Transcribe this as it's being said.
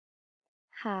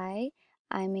Hi,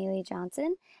 I'm Maylee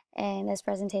Johnson, and this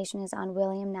presentation is on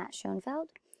William Nat Schoenfeld.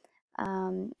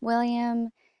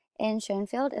 William N.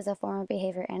 Schoenfeld is a former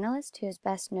behavior analyst who is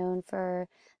best known for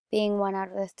being one out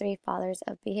of the three fathers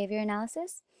of behavior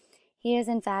analysis. He is,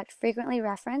 in fact, frequently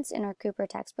referenced in our Cooper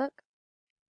textbook.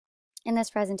 In this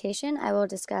presentation, I will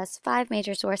discuss 5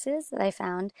 major sources that I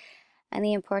found and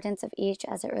the importance of each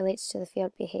as it relates to the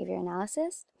field behavior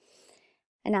analysis.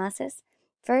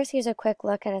 First, here's a quick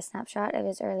look at a snapshot of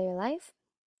his earlier life.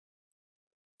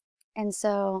 And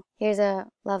so here's a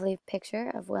lovely picture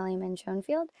of William N.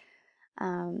 Schoenfeld.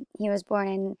 He was born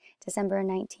in December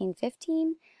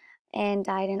 1915 and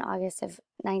died in August of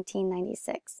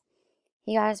 1996.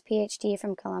 He got his PhD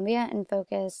from Columbia and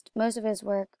focused most of his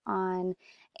work on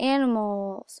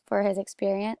animals for his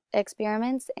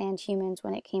experiments and humans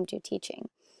when it came to teaching.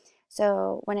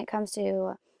 So when it comes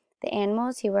to the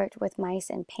animals, he worked with mice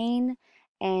in pain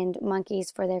and monkeys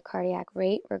for their cardiac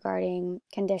rate regarding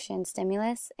conditioned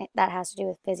stimulus that has to do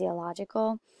with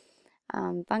physiological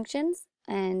functions.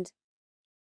 And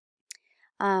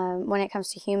when it comes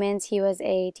to humans, he was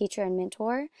a teacher and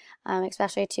mentor,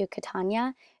 especially to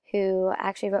Catania, who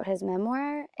actually wrote his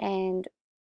memoir, and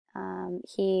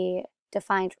he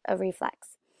defined a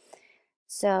reflex.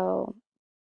 So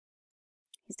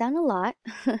he's done a lot.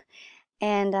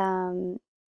 And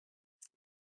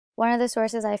one of the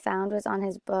sources I found was on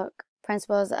his book,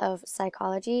 Principles of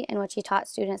Psychology, in which he taught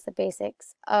students the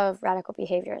basics of radical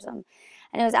behaviorism.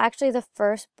 And it was actually the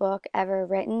first book ever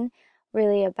written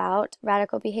really about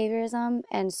radical behaviorism,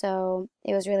 and so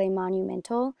it was really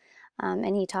monumental,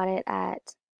 and he taught it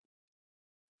at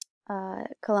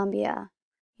Columbia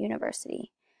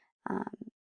University.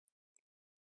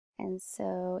 And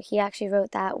so he actually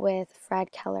wrote that with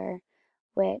Fred Keller,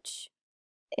 which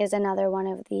is another one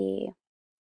of the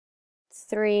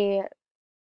 3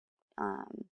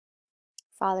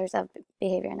 fathers of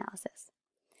behavior analysis.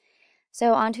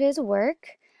 So onto his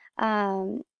work.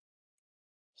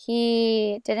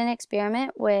 He did an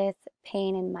experiment with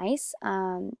pain in mice,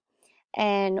 and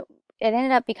it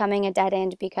ended up becoming a dead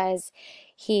end because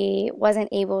he wasn't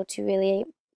able to really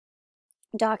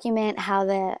document how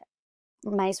the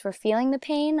mice were feeling the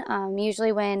pain.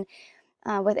 Usually when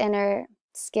with inner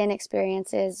skin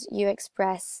experiences, you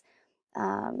express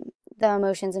the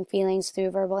emotions and feelings through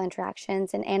verbal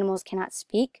interactions, and animals cannot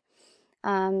speak.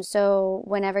 So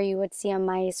whenever you would see a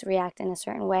mice react in a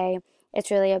certain way,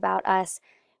 it's really about us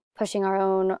pushing our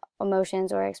own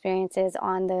emotions or experiences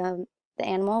on the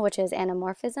animal, which is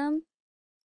anamorphism.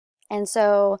 And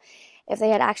so if they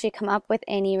had actually come up with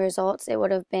any results, it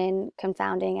would have been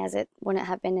confounding, as it wouldn't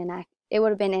have been it would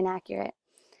have been inaccurate.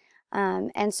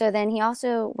 And so then he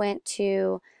also went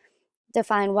to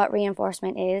define what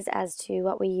reinforcement is as to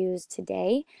what we use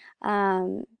today.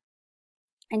 And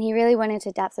he really went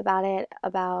into depth about it,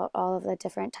 about all of the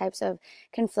different types of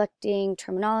conflicting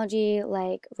terminology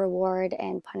like reward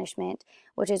and punishment,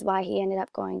 which is why he ended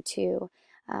up going to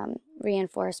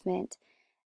reinforcement,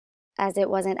 as it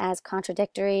wasn't as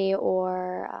contradictory,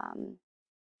 or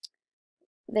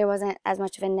there wasn't as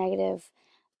much of a negative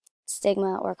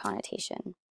stigma or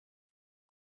connotation.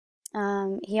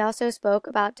 He also spoke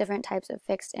about different types of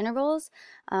fixed intervals,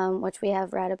 which we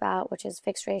have read about, which is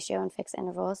fixed ratio and fixed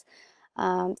intervals,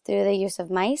 through the use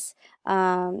of mice.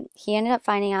 He ended up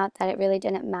finding out that it really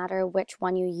didn't matter which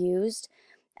one you used,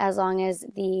 as long as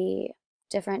the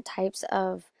different types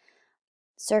of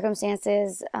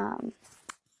circumstances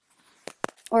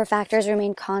or factors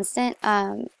remain constant.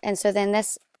 And so then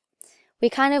this, we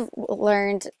kind of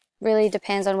learned, really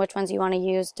depends on which ones you want to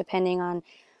use, depending on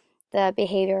the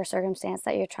behavior or circumstance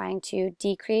that you're trying to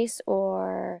decrease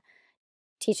or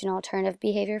teach an alternative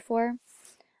behavior for.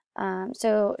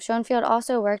 So Schoenfeld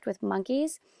also worked with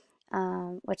monkeys,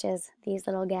 which is these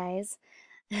little guys,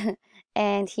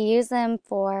 and he used them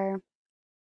for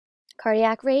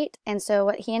cardiac rate. And so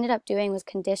what he ended up doing was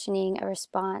conditioning a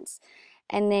response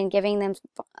and then giving them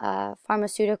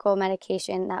pharmaceutical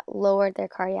medication that lowered their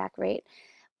cardiac rate,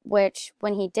 which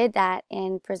when he did that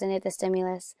and presented the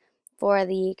stimulus for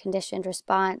the conditioned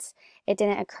response, it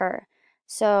didn't occur.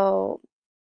 So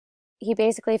he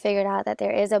basically figured out that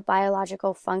there is a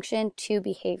biological function to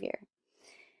behavior.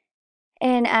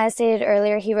 And as stated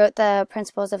earlier, he wrote the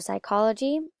Principles of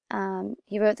Psychology.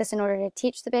 He wrote this in order to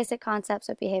teach the basic concepts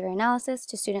of behavior analysis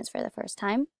to students for the first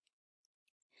time.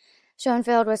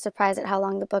 Schoenfeld was surprised at how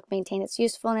long the book maintained its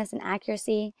usefulness and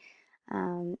accuracy,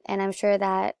 and I'm sure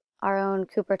that our own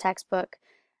Cooper textbook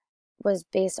was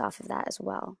based off of that as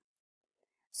well.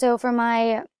 So for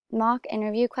my mock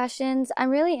interview questions, I'm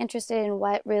really interested in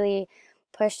what really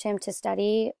pushed him to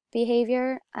study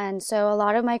behavior. And so a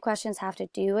lot of my questions have to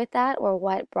do with that, or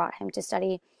what brought him to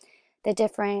study the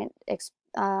different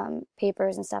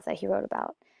papers and stuff that he wrote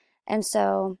about. And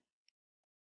so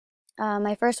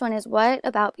my first one is, what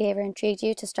about behavior intrigued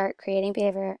you to start creating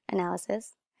behavior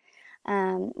analysis?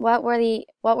 What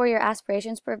were your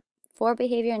aspirations for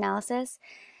behavior analysis?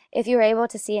 If you were able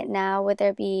to see it now, would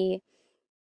it be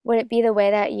the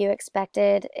way that you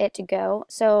expected it to go?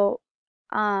 So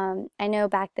I know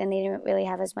back then they didn't really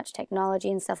have as much technology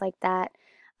and stuff like that.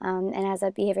 And as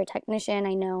a behavior technician,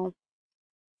 I know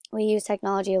we use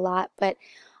technology a lot, but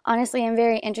honestly, I'm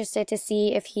very interested to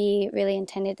see if he really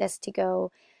intended this to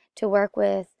go to work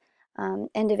with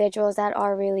individuals that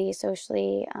are really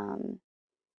socially,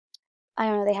 I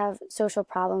don't know, they have social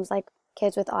problems like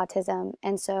kids with autism.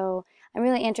 And so I'm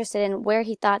really interested in where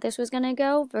he thought this was going to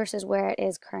go versus where it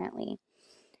is currently.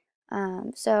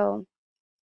 So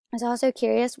I was also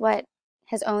curious what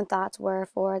his own thoughts were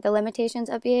for the limitations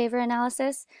of behavior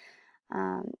analysis.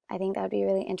 I think that would be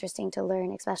really interesting to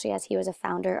learn, especially as he was a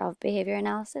founder of behavior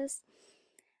analysis.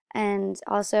 And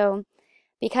also,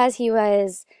 because he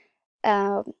was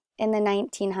in the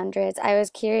 1900s, I was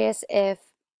curious if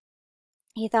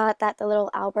he thought that the little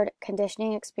Albert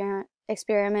conditioning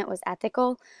experiment was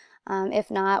ethical. If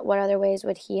not, what other ways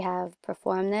would he have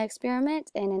performed the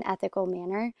experiment in an ethical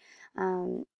manner?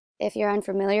 If you're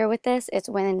unfamiliar with this, it's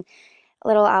when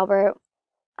little Albert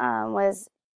was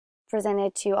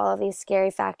presented to all of these scary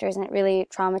factors, and it really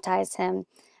traumatized him.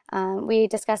 We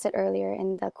discussed it earlier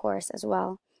in the course as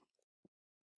well.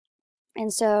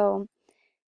 And so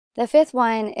the fifth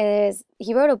one is,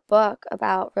 he wrote a book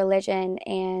about religion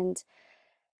and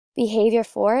behavior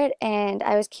for it, and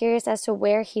I was curious as to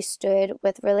where he stood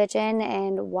with religion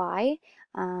and why.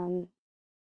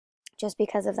 Just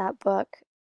because of that book,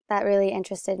 that really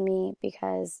interested me,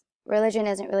 because religion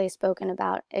isn't really spoken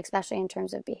about, especially in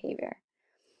terms of behavior.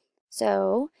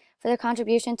 So for the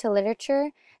contribution to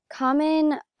literature,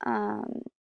 common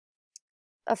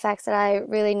effects that I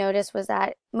really noticed was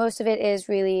that most of it is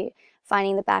really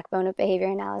finding the backbone of behavior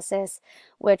analysis,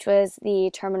 which was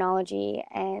the terminology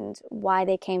and why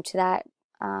they came to that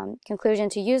conclusion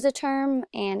to use the term,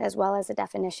 and as well as the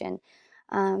definition.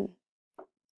 And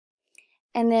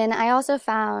then I also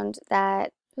found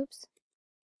that,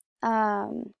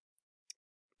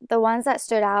 the ones that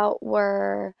stood out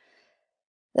were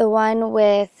the one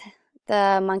with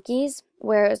the monkeys,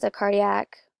 where it was the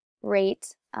cardiac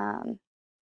rate,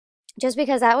 just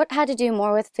because that had to do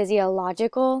more with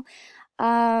physiological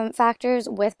factors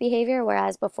with behavior,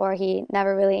 whereas before he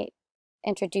never really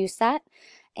introduced that.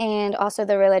 And also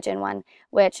the religion one,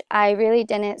 which I really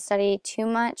didn't study too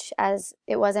much, as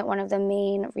it wasn't one of the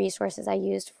main resources I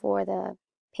used for the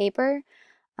paper.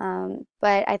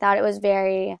 But I thought it was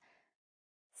very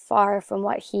far from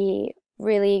what he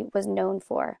really was known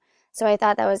for. So I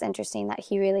thought that was interesting that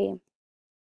he really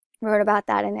wrote about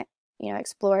that and,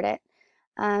 explored it.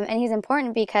 And he's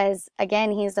important because,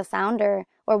 again, he's the founder,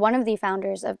 or one of the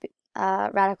founders, of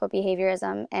radical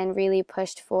behaviorism, and really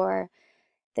pushed for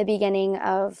the beginning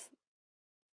of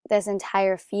this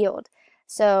entire field.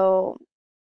 So,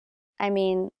 I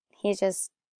mean, he's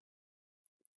just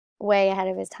way ahead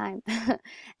of his time.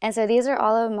 And so these are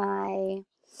all of my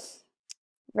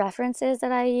references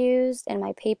that I used in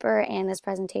my paper and this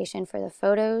presentation for the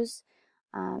photos,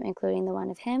 including the one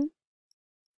of him.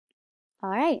 All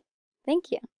right,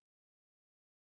 thank you.